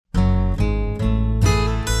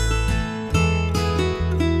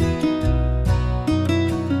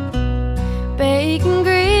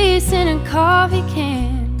coffee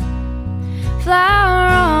can, flour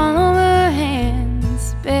all over her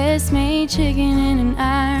hands, best made chicken in an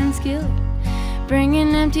iron skillet. Bring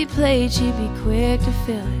an empty plate, she'd be quick to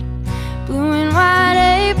fill it. Blue and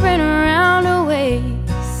white apron around her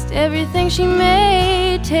waist, everything she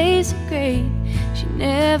made tasted great. She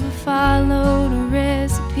never followed a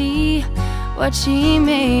recipe, what she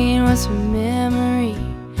made was from memory.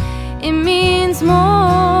 It means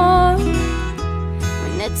more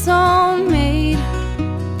when it's homemade.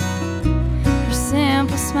 Her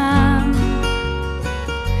simple smile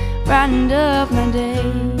brightened up my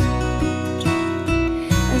day.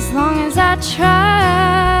 As long as I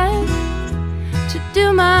tried to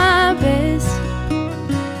do my best,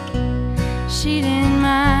 she didn't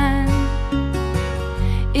mind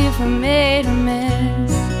if I made a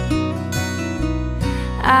mess.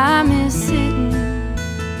 I miss sitting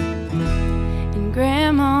in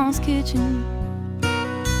Grandma's kitchen.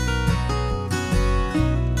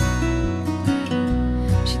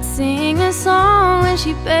 She'd sing a song when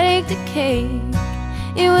she baked a cake.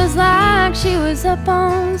 It was like she was up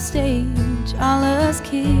on stage. All us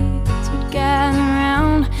kids would gather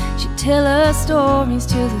around. She'd tell us stories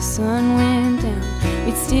till the sun went down.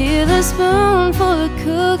 We'd steal a spoonful of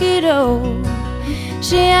cookie dough.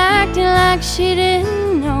 She acted like she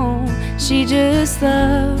didn't know. She just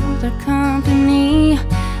loved our company.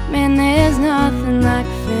 Man, there's nothing like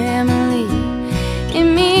family. It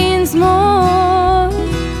means more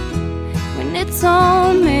when it's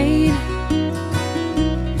homemade.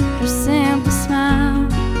 Her simple smile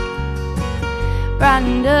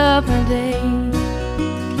brightened up my day.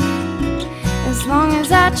 As long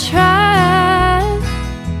as I tried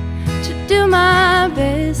to do my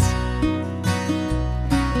best,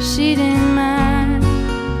 she didn't mind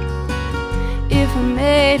if I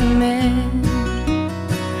made a mess.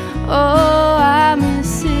 Oh, I miss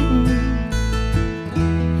sitting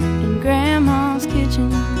in Grandma's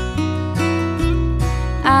kitchen.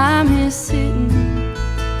 I miss sitting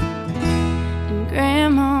in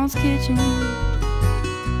Grandma's kitchen.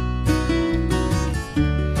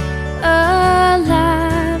 A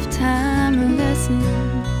lifetime lesson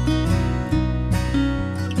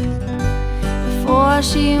before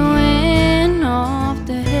she went off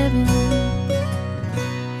to heaven.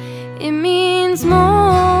 It means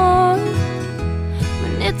more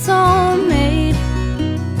when it's homemade.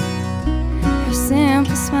 Her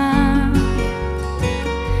simple smile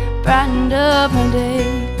brightened up my day.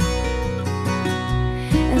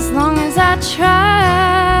 As long as I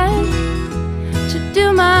tried to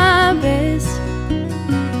do my best,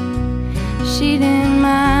 she didn't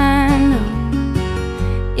mind, no,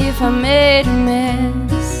 if I made a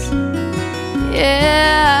mess.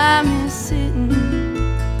 Yeah, I miss sitting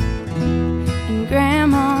in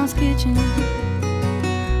Grandma's kitchen.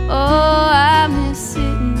 Oh, I miss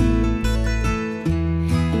sitting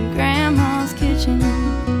in Grandma's kitchen.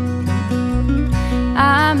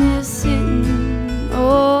 I miss sitting,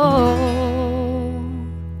 oh,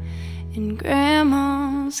 in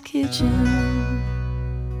Grandma's kitchen.